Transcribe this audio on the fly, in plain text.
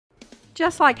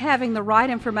Just like having the right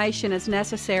information is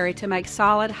necessary to make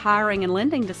solid hiring and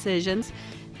lending decisions,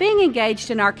 being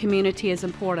engaged in our community is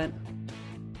important.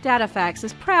 DataFax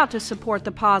is proud to support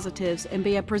the positives and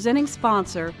be a presenting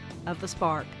sponsor of the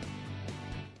Spark.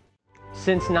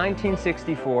 Since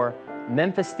 1964,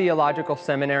 Memphis Theological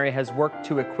Seminary has worked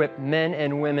to equip men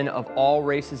and women of all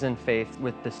races and faiths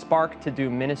with the spark to do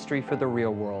ministry for the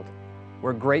real world.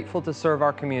 We're grateful to serve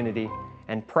our community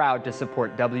and proud to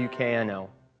support WKNO.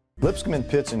 Lipscomb &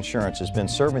 Pitts Insurance has been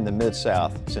serving the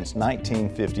Mid-South since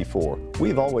 1954.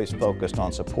 We've always focused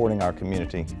on supporting our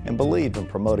community and believed in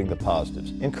promoting the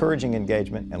positives, encouraging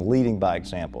engagement, and leading by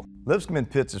example. Lipscomb &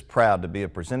 Pitts is proud to be a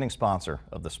presenting sponsor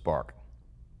of the Spark.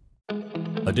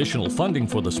 Additional funding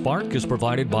for the Spark is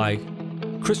provided by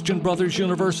Christian Brothers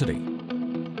University,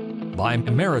 by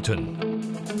Meriton,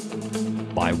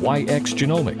 by YX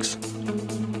Genomics,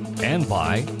 and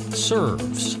by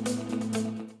SERVES.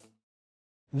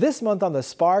 This month on The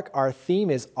Spark, our theme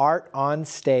is Art on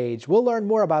Stage. We'll learn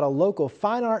more about a local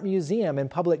fine art museum and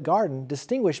public garden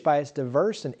distinguished by its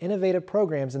diverse and innovative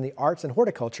programs in the arts and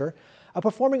horticulture, a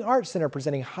performing arts center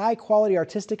presenting high-quality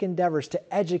artistic endeavors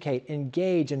to educate,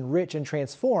 engage, enrich, and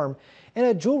transform, and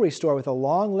a jewelry store with a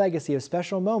long legacy of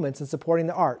special moments in supporting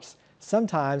the arts,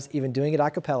 sometimes even doing it a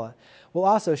cappella. We'll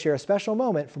also share a special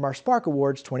moment from our Spark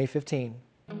Awards 2015.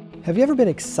 Have you ever been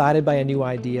excited by a new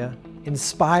idea?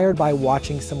 Inspired by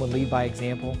watching someone lead by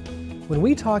example? When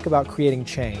we talk about creating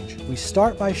change, we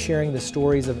start by sharing the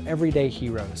stories of everyday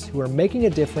heroes who are making a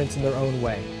difference in their own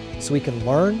way, so we can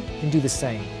learn and do the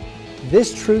same.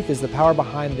 This truth is the power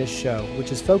behind this show,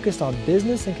 which is focused on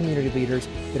business and community leaders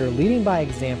that are leading by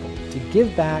example to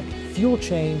give back, fuel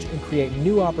change, and create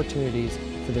new opportunities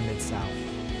for the Mid-South.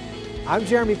 I'm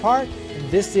Jeremy Park,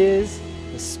 and this is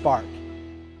The Spark.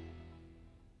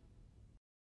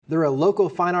 They're a local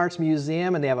fine arts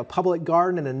museum, and they have a public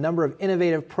garden and a number of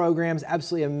innovative programs.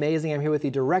 Absolutely amazing. I'm here with the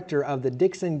director of the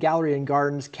Dixon Gallery and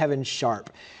Gardens, Kevin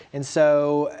Sharp. And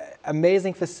so,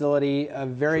 amazing facility, a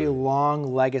very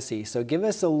long legacy. So give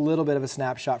us a little bit of a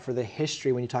snapshot for the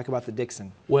history when you talk about the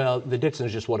Dixon. Well, the Dixon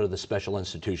is just one of the special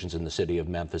institutions in the city of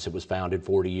Memphis. It was founded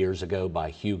 40 years ago by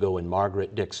Hugo and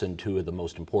Margaret Dixon, two of the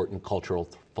most important cultural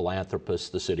philanthropists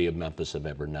the city of Memphis have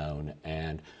ever known.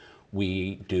 And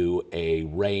we do a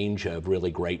range of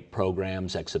really great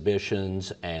programs,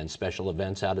 exhibitions, and special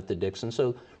events out at the Dixon.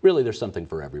 So really there's something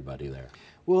for everybody there.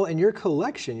 Well, and your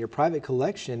collection, your private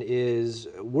collection, is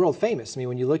world famous. I mean,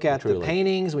 when you look at the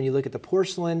paintings, when you look at the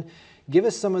porcelain, give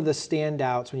us some of the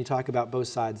standouts when you talk about both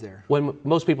sides there. When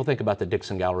most people think about the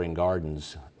Dixon Gallery and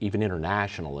Gardens, even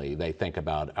internationally, they think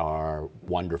about our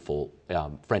wonderful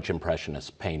French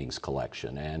Impressionist paintings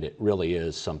collection, and it really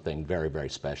is something very, very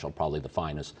special, probably the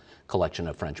finest collection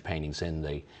of French paintings in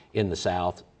the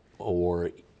South or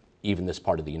even this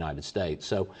part of the United States.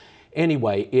 So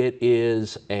anyway,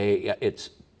 it's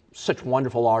such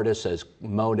wonderful artists as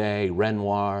Monet,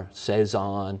 Renoir,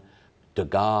 Cezanne,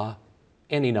 Degas,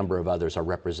 any number of others are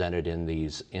represented in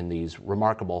these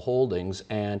remarkable holdings,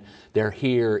 and they're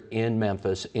here in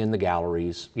Memphis in the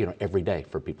galleries, you know, every day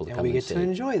for people to come and see. And we get to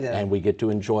enjoy them. And we get to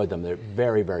enjoy them. They're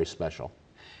very, very special.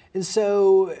 And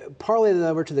so parlay that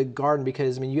over to the garden,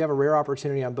 because I mean, you have a rare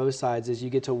opportunity on both sides is you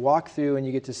get to walk through and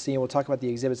you get to see, and we'll talk about the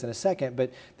exhibits in a second,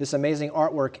 but this amazing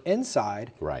artwork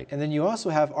inside. Right. And then you also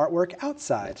have artwork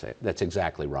outside. That's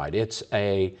exactly right. It's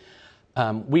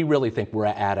we really think we're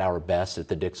at our best at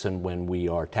the Dixon when we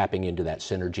are tapping into that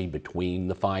synergy between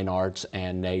the fine arts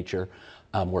and nature.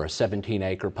 We're a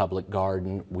 17-acre public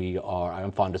garden.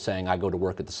 I'm fond of saying I go to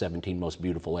work at the 17 most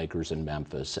beautiful acres in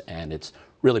Memphis, and it's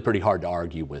really pretty hard to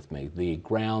argue with me. The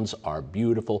grounds are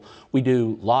beautiful. We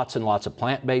do lots and lots of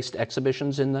plant-based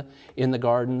exhibitions in the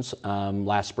gardens.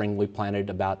 Last spring we planted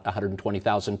about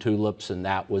 120,000 tulips, and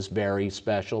that was very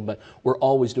special, but we're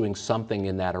always doing something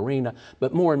in that arena.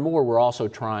 But more and more we're also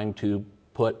trying to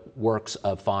put works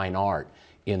of fine art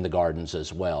in the gardens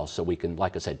as well, so we can,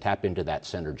 like I said, tap into that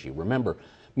synergy. Remember,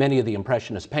 many of the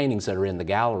Impressionist paintings that are in the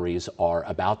galleries are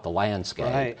about the landscape,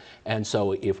 right. And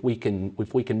so if we can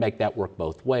make that work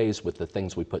both ways with the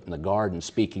things we put in the garden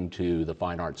speaking to the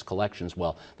fine arts collections,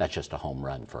 well, that's just a home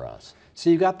run for us. So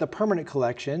you've got the permanent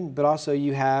collection, but also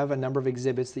you have a number of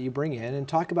exhibits that you bring in, and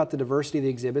talk about the diversity of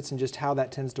the exhibits and just how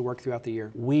that tends to work throughout the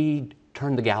year. We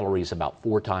turn the galleries about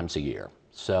 4 times a year.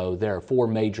 So there are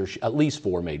at least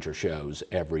four major shows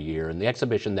every year. And the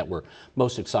exhibition that we're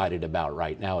most excited about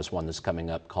right now is one that's coming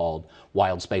up called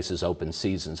Wild Spaces Open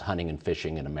Seasons, Hunting and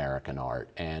Fishing in American Art.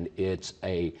 And it's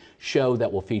a show that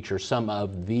will feature some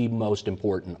of the most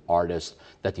important artists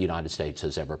that the United States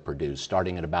has ever produced,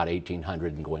 starting at about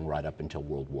 1800 and going right up until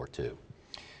World War II.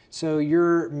 So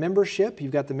your membership,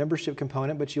 you've got the membership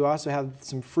component, but you also have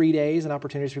some free days and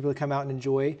opportunities for people to come out and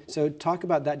enjoy. So talk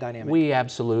about that dynamic. We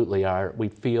absolutely are. We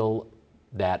feel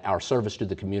that our service to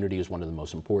the community is one of the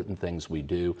most important things we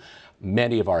do.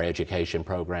 Many of our education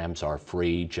programs are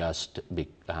free just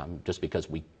because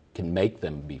we can make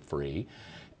them be free.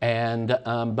 And,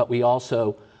 but we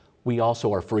also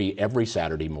are free every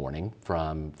Saturday morning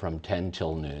from 10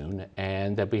 till noon,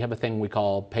 and that we have a thing we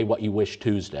call Pay What You Wish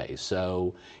Tuesday.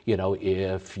 So, you know,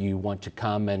 if you want to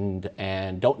come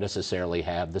and don't necessarily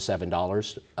have the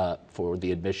 $7 for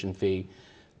the admission fee,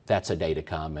 that's a day to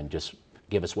come and just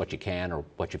give us what you can or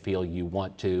what you feel you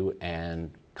want to, and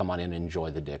come on in and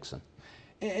enjoy the Dixon.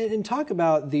 And talk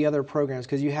about the other programs,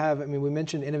 because you have, I mean, we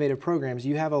mentioned innovative programs.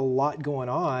 You have a lot going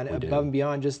on above and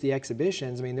beyond just the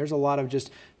exhibitions. I mean, there's a lot of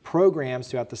just programs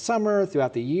throughout the summer,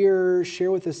 throughout the year. Share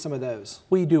with us some of those.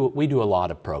 We do a lot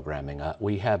of programming.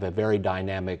 We have a very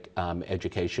dynamic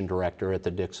education director at the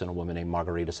Dixon, a woman named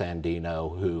Margarita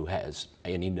Sandino, who has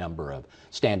any number of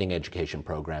standing education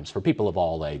programs for people of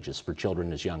all ages. For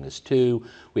children as young as 2,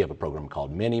 we have a program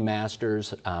called Mini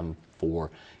Masters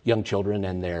for young children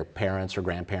and their parents or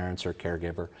grandparents or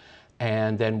caregiver.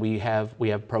 And then we have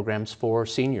programs for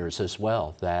seniors as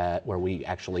well, where we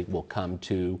actually will come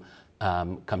to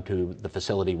the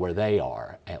facility where they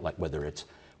are, like whether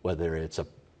it's a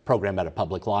program at a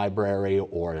public library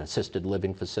or an assisted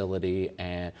living facility,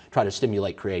 and try to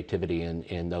stimulate creativity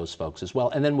in those folks as well.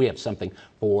 And then we have something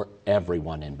for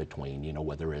everyone in between, you know,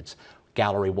 whether it's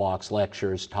gallery walks,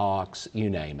 lectures, talks, you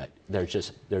name it. There's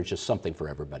just something for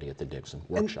everybody at the Dixon,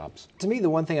 workshops. And to me, the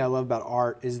one thing I love about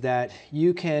art is that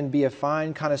you can be a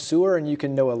fine connoisseur and you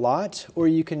can know a lot, or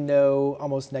you can know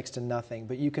almost next to nothing.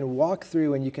 But you can walk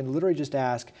through and you can literally just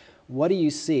ask, what do you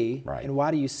see, and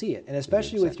why do you see it? And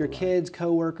especially with your kids,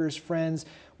 coworkers, friends,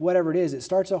 whatever it is, it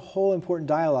starts a whole important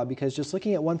dialogue, because just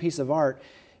looking at one piece of art,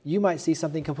 you might see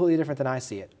something completely different than I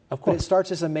see it. Of course. But it starts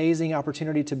this amazing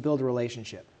opportunity to build a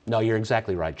relationship. No, you're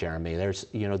exactly right, Jeremy.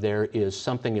 There is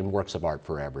something in works of art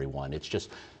for everyone. It's just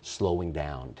slowing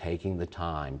down, taking the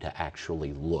time to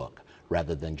actually look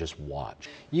rather than just watch.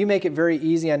 You make it very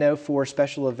easy, I know, for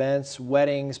special events,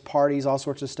 weddings, parties, all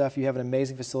sorts of stuff. You have an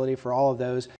amazing facility for all of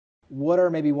those. What are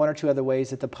maybe 1 or 2 other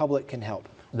ways that the public can help?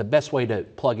 The best way to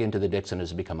plug into the Dixon is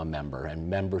to become a member, and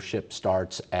membership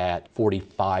starts at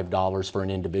 $45 for an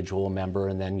individual member,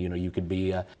 and then you could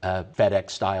be a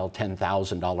FedEx-style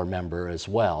 $10,000 member as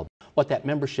well. What that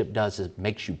membership does is it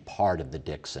makes you part of the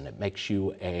Dixon. It makes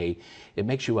you a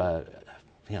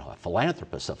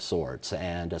philanthropist of sorts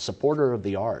and a supporter of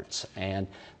the arts, and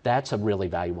that's a really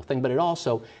valuable thing. But it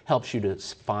also helps you to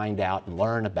find out and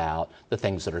learn about the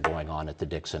things that are going on at the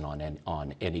Dixon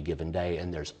on any given day,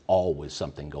 and there's always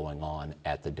something going on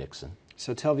at the Dixon.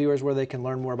 So tell viewers where they can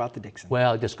learn more about the Dixon.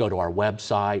 Well, just go to our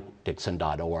website,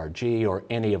 dixon.org, or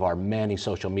any of our many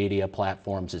social media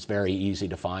platforms. It's very easy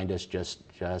to find us. Just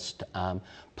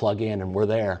plug in and we're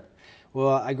there. Well,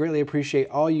 I greatly appreciate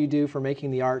all you do for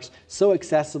making the arts so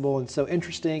accessible and so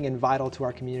interesting and vital to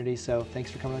our community. So thanks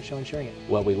for coming on the show and sharing it.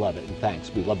 Well, we love it, and thanks.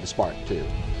 We love the Spark, too.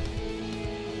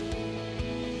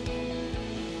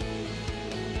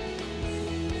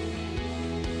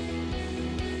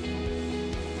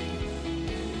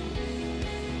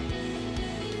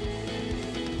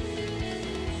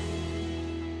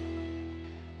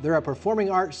 They're a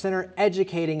performing arts center,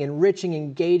 educating, enriching,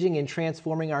 engaging, and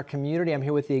transforming our community. I'm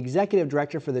here with the Executive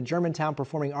Director for the Germantown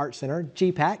Performing Arts Center,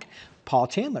 GPAC, Paul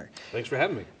Chandler. Thanks for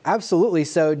having me. Absolutely.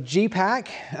 So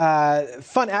GPAC,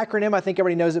 fun acronym. I think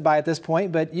everybody knows it by at this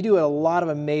point, but you do a lot of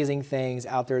amazing things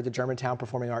out there at the Germantown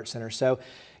Performing Arts Center. So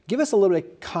give us a little bit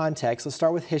of context. Let's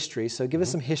start with history. So give us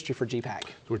some history for GPAC. So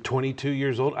we're 22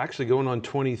 years old, actually going on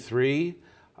 23.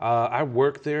 I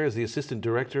worked there as the Assistant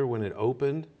Director when it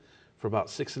opened for about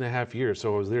 6.5 years.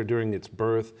 So I was there during its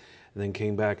birth and then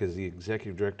came back as the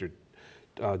Executive Director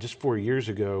just 4 years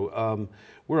ago.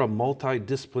 We're a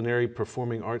multidisciplinary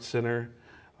performing arts center.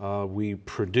 We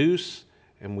produce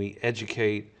and we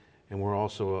educate, and we're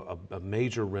also a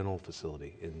major rental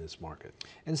facility in this market.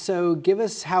 And so give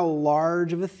us how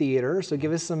large of a theater, so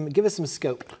give us some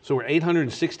scope. So we're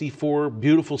 864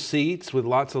 beautiful seats with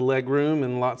lots of leg room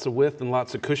and lots of width and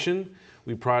lots of cushion.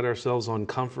 We pride ourselves on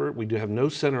comfort. We do have no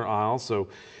center aisle, so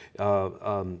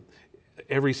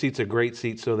every seat's a great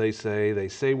seat, so they say. They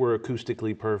say we're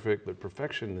acoustically perfect, but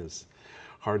perfection is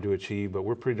hard to achieve, but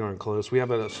we're pretty darn close. We have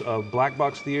a black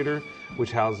box theater,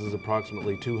 which houses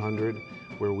approximately 200,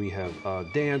 where we have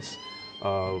dance,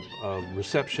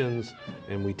 receptions,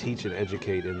 and we teach and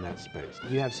educate in that space.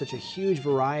 You have such a huge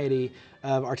variety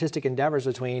of artistic endeavors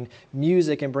between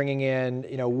music and bringing in,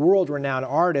 world-renowned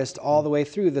artists all the way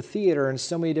through the theater and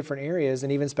so many different areas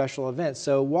and even special events.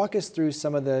 So walk us through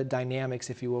some of the dynamics,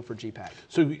 if you will, for GPAC.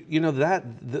 So,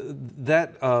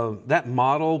 that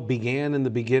model began in the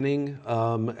beginning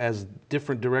as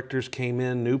different directors came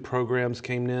in, new programs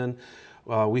came in.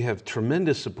 We have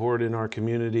tremendous support in our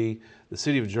community. The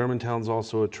city of Germantown is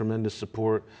also a tremendous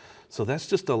support. So that's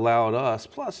just allowed us,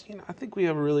 plus, I think we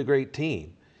have a really great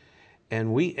team.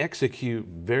 And we execute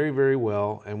very, very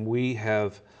well, and we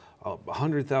have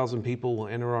 100,000 people will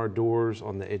enter our doors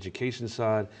on the education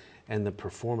side and the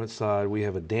performance side. We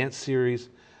have a dance series,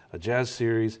 a jazz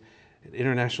series, an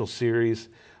international series.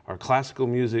 Our classical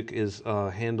music is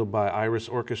handled by Iris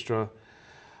Orchestra.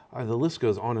 The list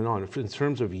goes on and on. In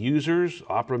terms of users,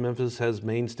 Opera Memphis has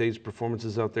main stage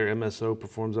performances out there. MSO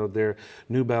performs out there.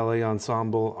 New Ballet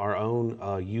Ensemble, our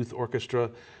own youth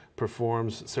orchestra,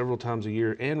 performs several times a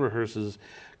year and rehearses,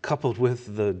 coupled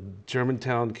with the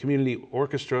Germantown Community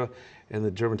Orchestra and the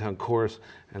Germantown Chorus,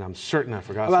 and I'm certain I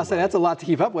forgot somebody. I was about to say, that's a lot to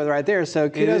keep up with right there, so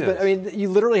kudos, but I mean, you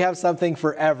literally have something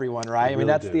for everyone, right? I mean,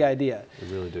 that's the idea. We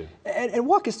really do. And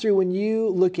walk us through, when you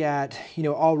look at,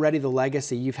 already the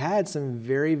legacy, you've had some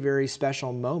very, very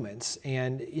special moments,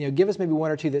 and, give us maybe one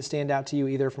or two that stand out to you,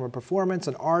 either from a performance,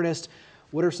 an artist.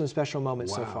 What are some special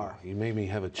moments so far? You made me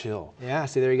have a chill. Yeah,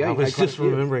 see, there you go. I was just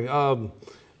remembering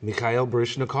Mikhail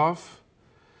Baryshnikov,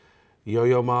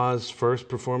 Yo-Yo Ma's first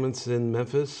performance in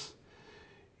Memphis,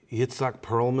 Yitzhak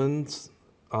Perlman's.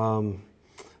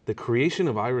 The creation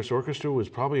of Iris Orchestra was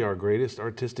probably our greatest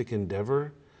artistic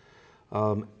endeavor.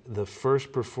 The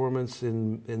first performance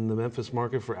in the Memphis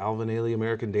market for Alvin Ailey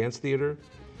American Dance Theater.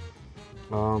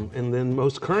 And then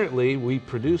most currently, we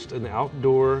produced an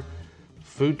outdoor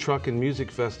food truck and music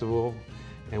festival,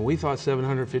 and we thought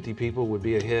 750 people would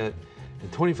be a hit, and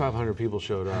 2,500 people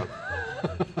showed up.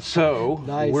 So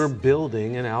nice. We're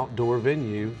building an outdoor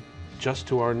venue just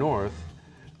to our north,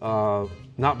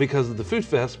 not because of the food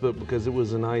fest, but because it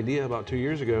was an idea about 2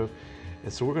 years ago.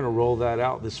 And so we're going to roll that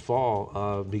out this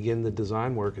fall, begin the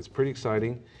design work. It's pretty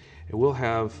exciting. And we'll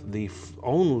have the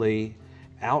only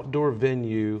outdoor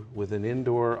venue with an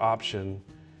indoor option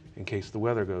in case the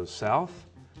weather goes south,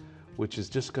 which is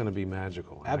just going to be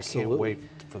magical. Absolutely. I can't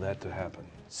wait for that to happen.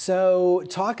 So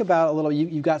talk about a little,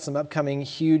 you've got some upcoming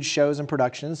huge shows and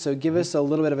productions, so give us a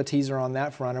little bit of a teaser on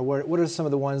that front, or what are some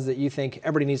of the ones that you think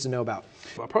everybody needs to know about?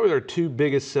 Probably our two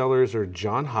biggest sellers are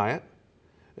John Hyatt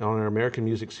on our American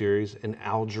Music Series and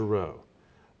Al Jarreau.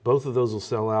 Both of those will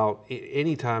sell out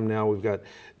anytime now. We've got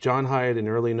John Hyatt in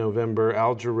early November,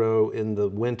 Al Jarreau in the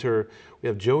winter. We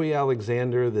have Joey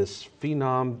Alexander, this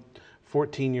phenom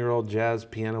 14-year-old jazz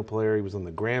piano player. He was on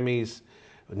the Grammys,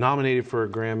 nominated for a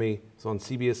Grammy. It's on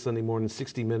CBS Sunday Morning,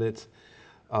 60 Minutes.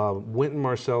 Wynton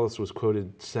Marsalis was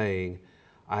quoted saying,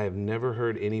 "I have never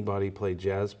heard anybody play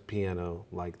jazz piano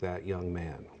like that young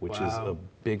man," which is a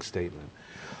big statement.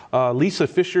 Lisa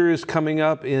Fisher is coming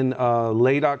up in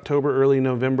late October, early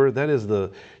November.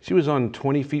 She was on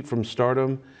 20 Feet from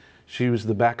Stardom. She was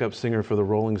the backup singer for the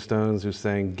Rolling Stones who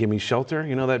sang "Gimme Shelter."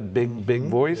 You know that big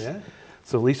voice? Yeah.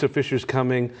 So Lisa Fisher's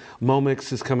coming.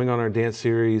 Momix is coming on our dance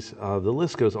series. The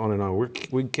list goes on and on.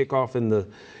 We kick off in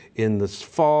this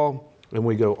fall, and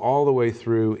we go all the way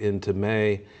through into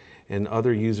May, and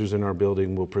other users in our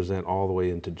building will present all the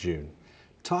way into June.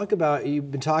 Talk about,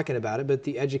 you've been talking about it, but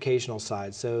the educational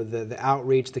side, so the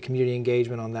outreach, the community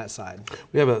engagement on that side.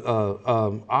 We have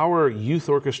our youth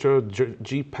orchestra,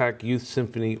 GPAC Youth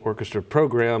Symphony Orchestra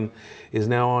program is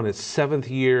now on its 7th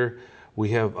year. We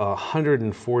have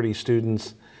 140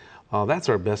 students. That's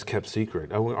our best kept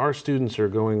secret. Our students are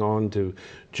going on to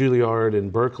Juilliard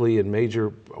and Berkeley and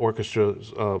major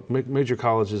orchestras, major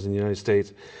colleges in the United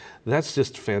States. That's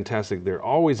just fantastic. They're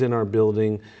always in our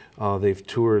building. They've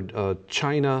toured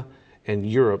China and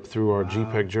Europe through our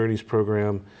GPAC Journeys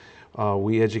program.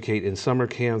 We educate in summer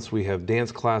camps. We have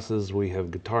dance classes. We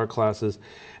have guitar classes.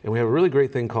 And we have a really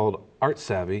great thing called Art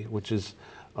Savvy, which is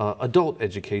adult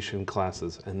education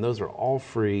classes. And those are all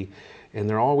free. And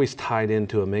they're always tied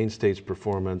into a main stage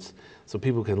performance. So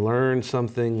people can learn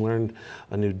something, learn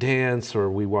a new dance, or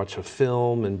we watch a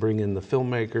film and bring in the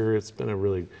filmmaker. It's been a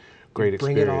really great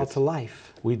experience. Bring it all to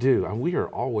life. We do, and we are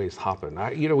always hopping.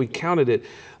 We counted it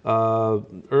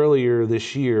earlier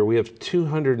this year. We have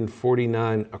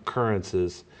 249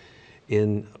 occurrences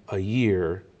in a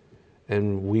year,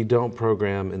 and we don't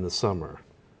program in the summer,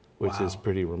 which is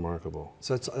pretty remarkable.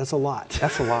 So that's a lot.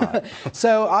 That's a lot.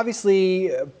 So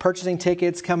obviously, purchasing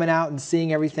tickets, coming out and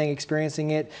seeing everything,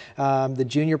 experiencing it, the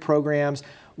junior programs.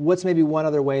 what's maybe one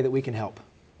other way that we can help?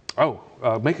 Oh,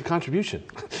 make a contribution.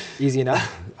 Easy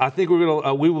enough. I think we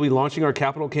will be launching our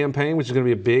capital campaign, which is going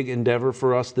to be a big endeavor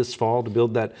for us this fall to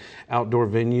build that outdoor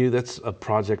venue. That's a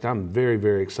project I'm very,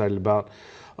 very excited about.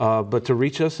 But to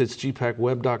reach us, it's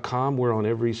gpacweb.com. We're on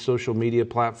every social media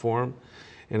platform,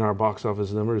 and our box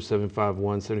office number is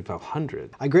 751-7500.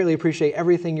 I greatly appreciate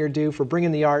everything you do for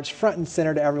bringing the arts front and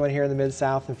center to everyone here in the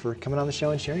Mid-South and for coming on the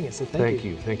show and sharing it. So thank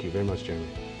you. Thank you very much, Jeremy.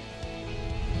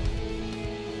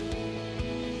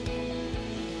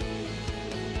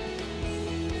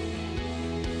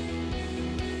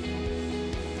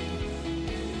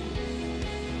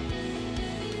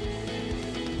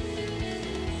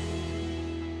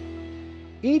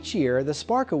 Each year, the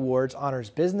Spark Awards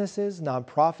honors businesses,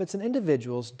 nonprofits, and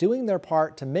individuals doing their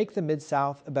part to make the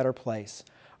Mid-South a better place.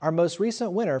 Our most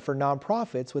recent winner for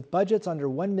nonprofits with budgets under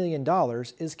 $1 million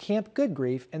is Camp Good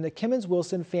Grief and the Kimmons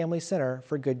Wilson Family Center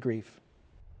for Good Grief.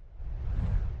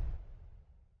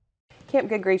 Camp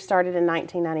Good Grief started in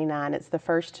 1999. It's the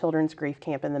first children's grief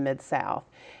camp in the Mid-South,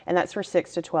 and that's for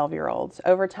 6 to 12-year-olds.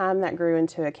 Over time, that grew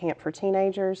into a camp for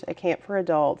teenagers, a camp for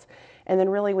adults, and then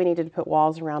really we needed to put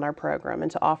walls around our program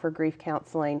and to offer grief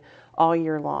counseling all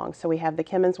year long. So we have the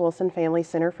Kimmons Wilson Family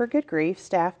Center for Good Grief,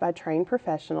 staffed by trained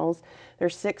professionals.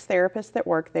 There's 6 therapists that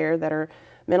work there that are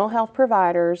mental health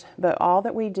providers, but all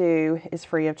that we do is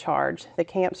free of charge. The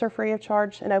camps are free of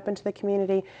charge and open to the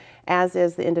community, as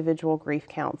is the individual grief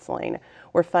counseling.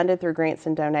 We're funded through grants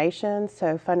and donations,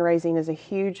 so fundraising is a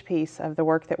huge piece of the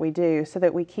work that we do so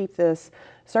that we keep this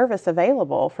service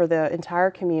available for the entire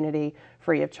community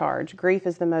free of charge. Grief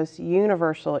is the most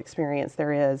universal experience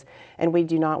there is, and we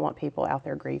do not want people out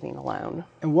there grieving alone.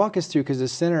 And walk us through, because the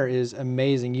center is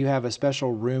amazing. You have a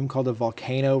special room called the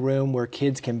Volcano Room where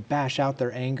kids can bash out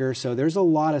their anger, so there's a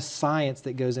lot of science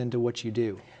that goes into what you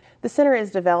do. The center is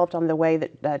developed on the way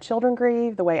that children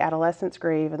grieve, the way adolescents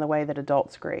grieve, and the way that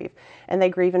adults grieve. And they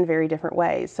grieve in very different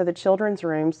ways. So the children's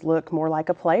rooms look more like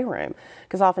a playroom,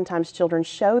 because oftentimes children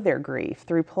show their grief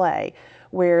through play,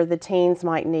 where the teens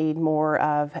might need more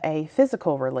of a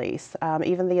physical release.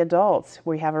 Even the adults,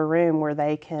 we have a room where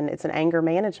they can, it's an anger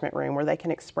management room where they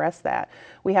can express that.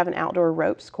 We have an outdoor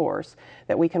ropes course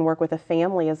that we can work with a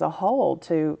family as a whole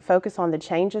to focus on the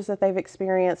changes that they've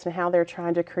experienced and how they're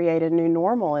trying to create a new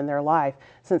normal in their life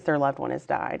since their loved one has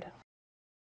died.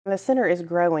 The center is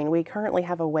growing. We currently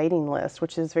have a waiting list,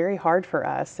 which is very hard for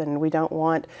us, and we don't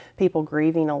want people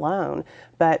grieving alone.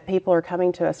 But people are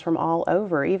coming to us from all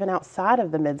over, even outside of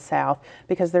the Mid-South,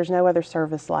 because there's no other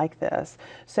service like this.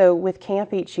 So with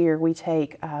camp each year, we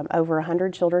take over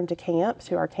 100 children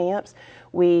to our camps.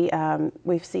 We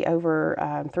see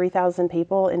over 3,000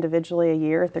 people individually a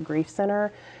year at the Grief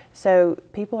Center. So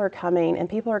people are coming, and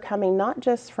people are coming not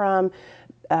just from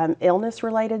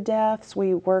illness-related deaths.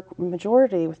 We work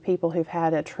majority with people who've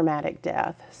had a traumatic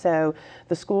death. So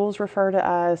the schools refer to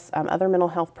us, other mental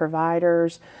health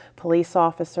providers, police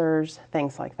officers,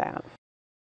 things like that.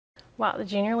 Well, the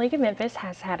Junior League of Memphis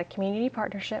has had a community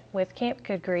partnership with Camp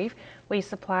Good Grief. We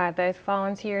supply both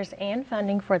volunteers and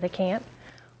funding for the camp.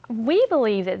 We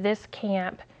believe that this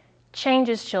camp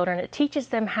changes children. It teaches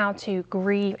them how to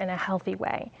grieve in a healthy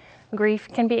way. Grief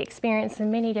can be experienced in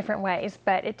many different ways,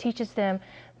 but it teaches them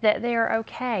that they are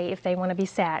okay if they want to be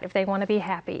sad, if they want to be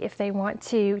happy, if they want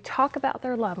to talk about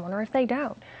their loved one, or if they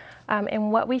don't.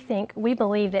 And what we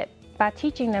believe that by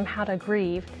teaching them how to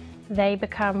grieve, they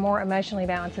become more emotionally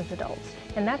balanced as adults.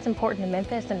 And that's important to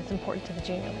Memphis, and it's important to the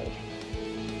Junior League.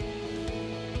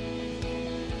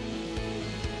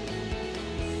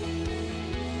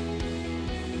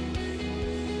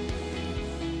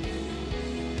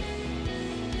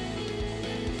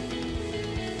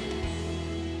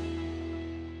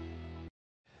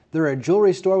 They're a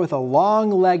jewelry store with a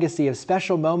long legacy of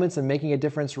special moments and making a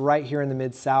difference right here in the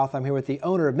Mid-South. I'm here with the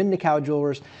owner of Mednikow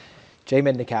Jewelers, Jay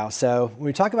Mednikow. So when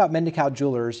we talk about Mednikow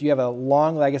Jewelers, you have a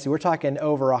long legacy. We're talking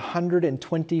over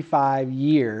 125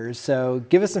 years. So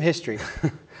give us some history.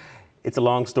 It's a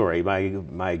long story.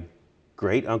 My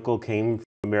great uncle came from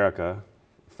America,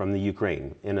 from the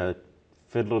Ukraine, in a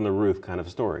Fiddler on the Roof kind of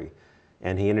story.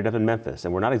 And he ended up in Memphis.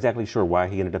 And we're not exactly sure why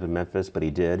he ended up in Memphis, but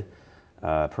he did.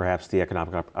 Perhaps the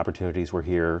economic opportunities were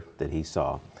here that he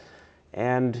saw.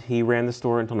 And he ran the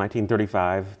store until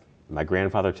 1935. My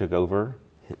grandfather took over,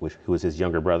 who was his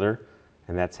younger brother,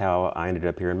 and that's how I ended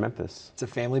up here in Memphis. It's a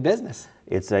family business.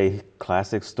 It's a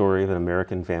classic story of an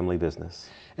American family business.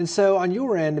 And so on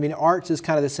your end, I mean, arts is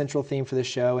kind of the central theme for the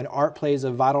show, and art plays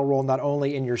a vital role not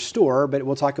only in your store, but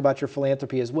we'll talk about your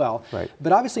philanthropy as well. Right.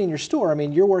 But obviously in your store, I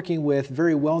mean, you're working with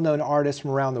very well-known artists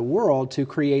from around the world to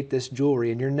create this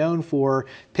jewelry, and you're known for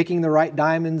picking the right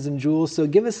diamonds and jewels. So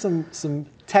give us some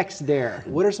text dare.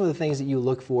 What are some of the things that you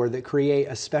look for that create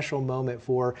a special moment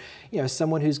for,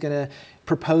 someone who's going to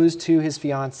propose to his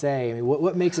fiancée? I mean,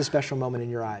 what makes a special moment in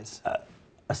your eyes?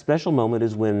 A special moment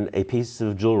is when a piece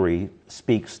of jewelry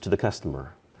speaks to the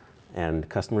customer. And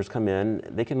customers come in,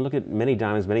 they can look at many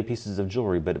diamonds, many pieces of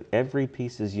jewelry, but every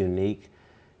piece is unique,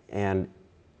 and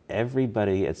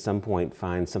everybody at some point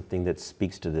finds something that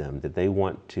speaks to them, that they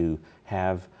want to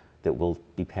have, that will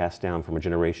be passed down from a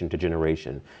generation to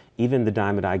generation. Even the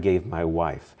diamond I gave my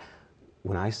wife,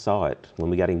 when I saw it,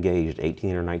 when we got engaged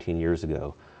 18 or 19 years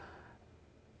ago,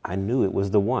 I knew it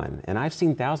was the one. And I've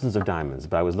seen thousands of diamonds,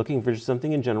 but I was looking for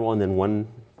something in general, and then one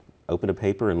opened a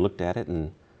paper and looked at it,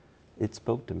 and it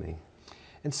spoke to me.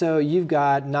 And so you've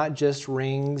got not just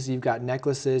rings, you've got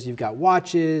necklaces, you've got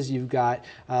watches, you've got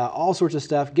all sorts of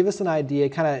stuff. Give us an idea,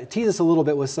 kind of tease us a little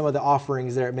bit with some of the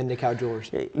offerings there at Mednikow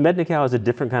Jewelers. Mednikow is a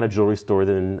different kind of jewelry store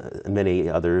than many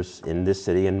others in this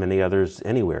city and many others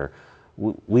anywhere.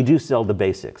 We do sell the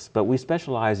basics, but we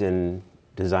specialize in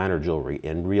designer jewelry,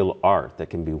 in real art that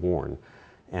can be worn.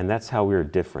 And that's how we're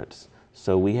different.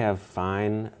 So we have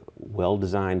fine,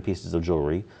 well-designed pieces of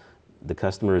jewelry. The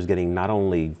customer is getting not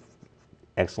only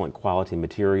excellent quality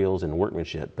materials and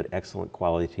workmanship, but excellent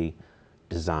quality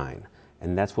design.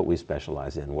 And that's what we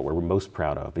specialize in, what we're most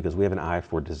proud of, because we have an eye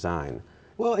for design.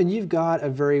 Well, and you've got a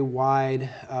very wide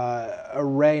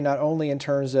array, not only in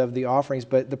terms of the offerings,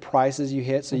 but the prices you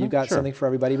hit. So you've got something for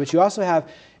everybody. But you also have,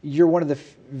 you're one of the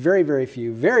very, very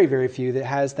few that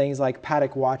has things like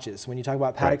Patek watches. When you talk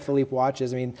about Patek Philippe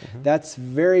watches, I mean, that's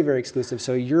very, very exclusive.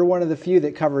 So you're one of the few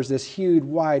that covers this huge,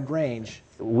 wide range.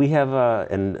 We have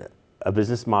a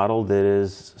business model that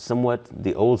is somewhat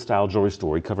the old style jewelry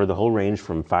store. We cover the whole range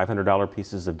from $500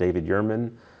 pieces of David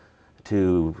Yurman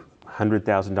to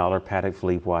 $100,000 Patek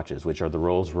Philippe watches, which are the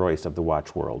Rolls Royce of the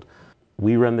watch world.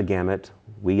 We run the gamut.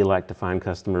 We like to find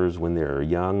customers when they're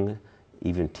young,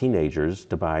 even teenagers,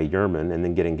 to buy Yurman and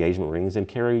then get engagement rings and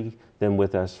carry them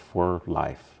with us for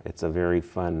life. It's a very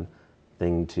fun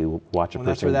thing to watch a person.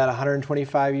 That's for that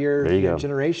 125-year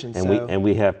generation. And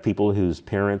we have people whose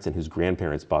parents and whose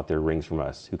grandparents bought their rings from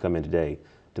us who come in today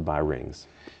to buy rings.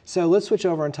 So let's switch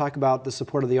over and talk about the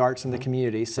support of the arts in the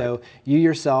community. So you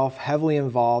yourself, heavily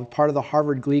involved, part of the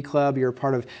Harvard Glee Club, you're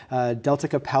part of Delta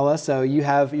Capella, so you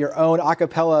have your own a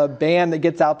cappella band that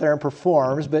gets out there and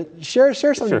performs, but share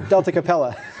some Delta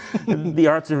Capella. The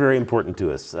arts are very important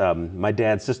to us. My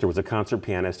dad's sister was a concert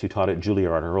pianist who taught at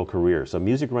Juilliard her whole career, so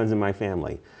music runs in my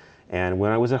family. And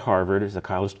when I was at Harvard as a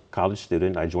college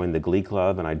student, I joined the Glee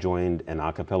Club and I joined an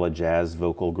a cappella jazz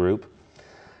vocal group.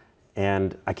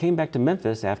 And I came back to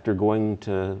Memphis after going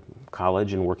to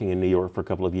college and working in New York for a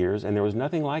couple of years, and there was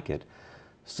nothing like it.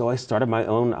 So I started my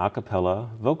own a cappella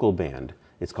vocal band.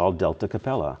 It's called Delta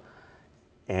Capella.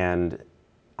 And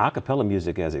a cappella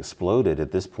music has exploded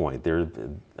at this point.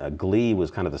 Glee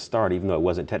was kind of the start, even though it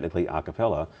wasn't technically a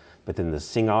cappella. But then the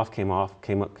Sing Off came on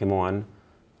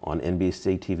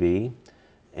NBC TV.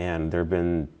 And there have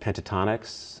been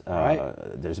pentatonics.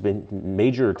 There's been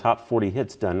major top 40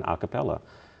 hits done a cappella.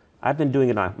 I've been doing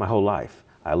it my whole life.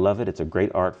 I love it. It's a great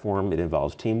art form. It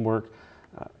involves teamwork.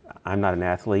 I'm not an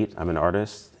athlete. I'm an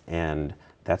artist, and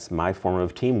that's my form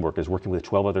of teamwork, is working with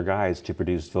 12 other guys to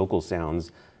produce vocal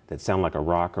sounds that sound like a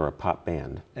rock or a pop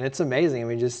band. And it's amazing. I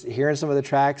mean, just hearing some of the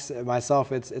tracks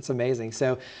myself, it's amazing.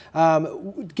 So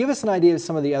give us an idea of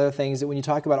some of the other things that when you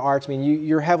talk about arts, I mean,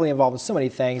 you're heavily involved in so many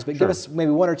things, but give us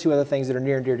maybe one or two other things that are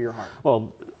near and dear to your heart.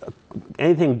 Well,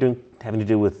 anything having to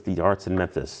do with the arts in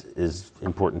Memphis is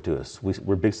important to us.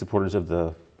 We're big supporters of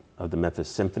the Memphis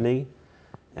Symphony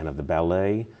and of the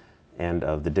ballet and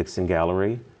of the Dixon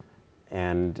Gallery.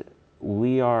 And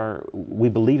we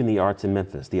believe in the arts in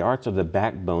Memphis. The arts are the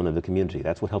backbone of the community.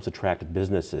 That's what helps attract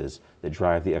businesses that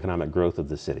drive the economic growth of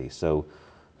the city. So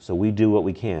we do what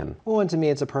we can. Well, and to me,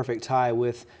 it's a perfect tie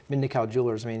with Mednikow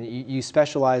Jewelers. I mean, you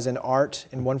specialize in art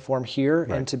in one form here,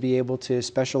 and to be able to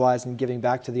specialize in giving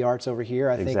back to the arts over here,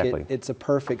 I think it's a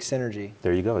perfect synergy.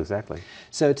 There you go, exactly.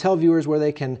 So tell viewers where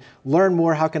they can learn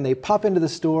more. How can they pop into the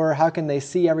store? How can they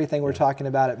see everything we're talking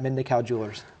about at Mednikow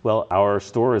Jewelers? Well, our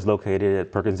store is located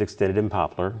at Perkins Extended in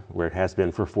Poplar, where it has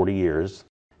been for 40 years.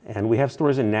 And we have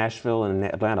stores in Nashville and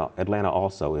Atlanta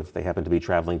also, if they happen to be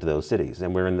traveling to those cities.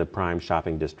 And we're in the prime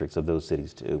shopping districts of those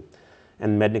cities too.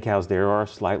 And Mednikows there are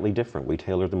slightly different. We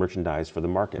tailor the merchandise for the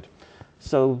market.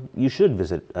 So you should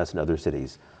visit us in other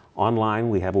cities.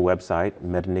 Online, we have a website,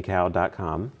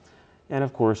 mednikow.com. And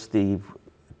of course, the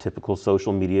typical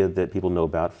social media that people know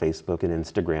about, Facebook and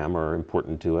Instagram, are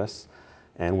important to us.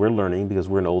 And we're learning because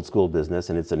we're an old school business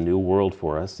and it's a new world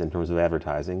for us in terms of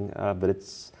advertising. But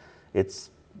it's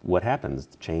what happens.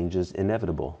 Change is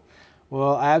inevitable.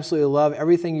 Well, I absolutely love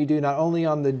everything you do, not only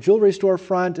on the jewelry store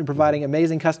front and providing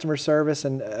amazing customer service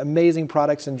and amazing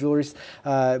products and jewelry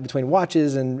between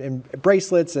watches and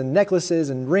bracelets and necklaces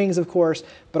and rings, of course,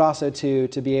 but also to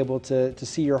be able to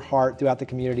see your heart throughout the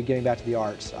community giving back to the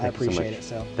arts. I appreciate it.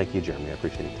 So thank you, Jeremy. I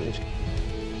appreciate it too.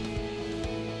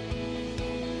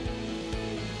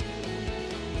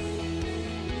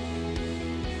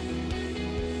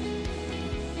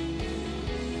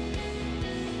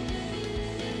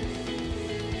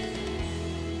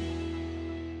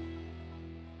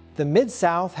 The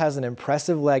Mid-South has an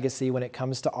impressive legacy when it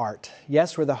comes to art.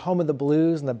 Yes, we're the home of the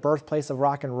blues and the birthplace of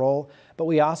rock and roll, but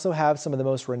we also have some of the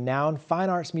most renowned fine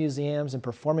arts museums and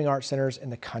performing arts centers in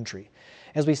the country.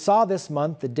 As we saw this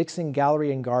month, the Dixon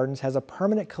Gallery and Gardens has a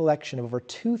permanent collection of over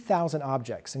 2,000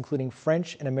 objects, including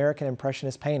French and American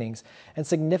Impressionist paintings and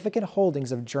significant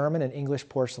holdings of German and English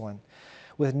porcelain.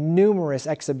 With numerous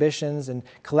exhibitions and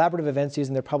collaborative events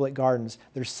using their public gardens,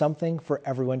 there's something for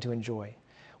everyone to enjoy.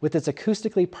 With its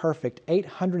acoustically perfect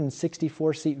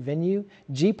 864-seat venue,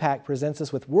 GPAC presents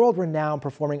us with world-renowned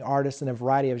performing artists in a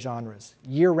variety of genres,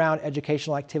 year-round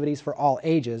educational activities for all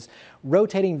ages,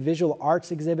 rotating visual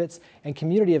arts exhibits, and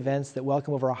community events that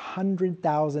welcome over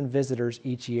 100,000 visitors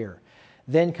each year.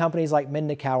 Then companies like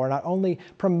Mednikow are not only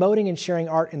promoting and sharing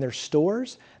art in their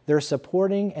stores, they're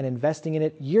supporting and investing in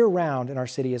it year-round in our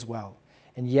city as well.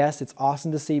 And yes, it's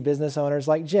awesome to see business owners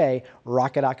like Jay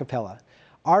rock it a cappella.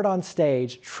 Art on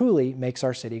stage truly makes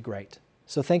our city great.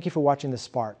 So thank you for watching The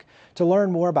Spark. To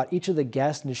learn more about each of the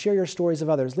guests and to share your stories of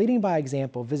others leading by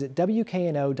example, visit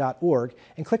WKNO.org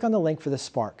and click on the link for The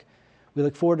Spark. We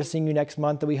look forward to seeing you next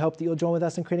month, and we hope that you'll join with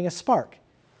us in creating a spark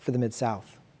for the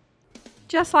Mid-South.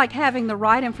 Just like having the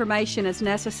right information is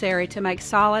necessary to make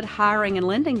solid hiring and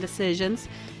lending decisions,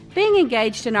 being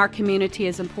engaged in our community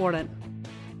is important.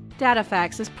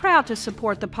 DataFax is proud to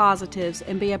support the positives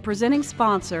and be a presenting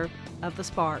sponsor of The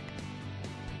Spark.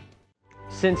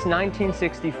 Since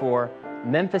 1964,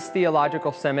 Memphis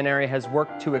Theological Seminary has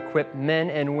worked to equip men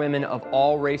and women of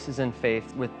all races and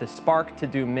faiths with the spark to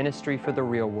do ministry for the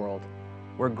real world.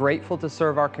 We're grateful to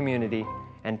serve our community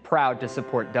and proud to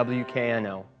support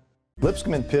WKNO.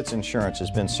 Lipscomb & Pitts Insurance has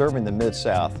been serving the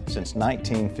Mid-South since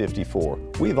 1954.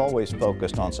 We've always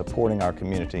focused on supporting our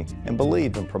community and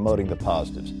believed in promoting the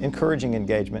positives, encouraging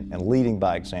engagement, and leading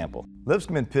by example.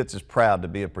 Lipscomb & Pitts is proud to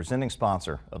be a presenting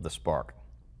sponsor of The Spark.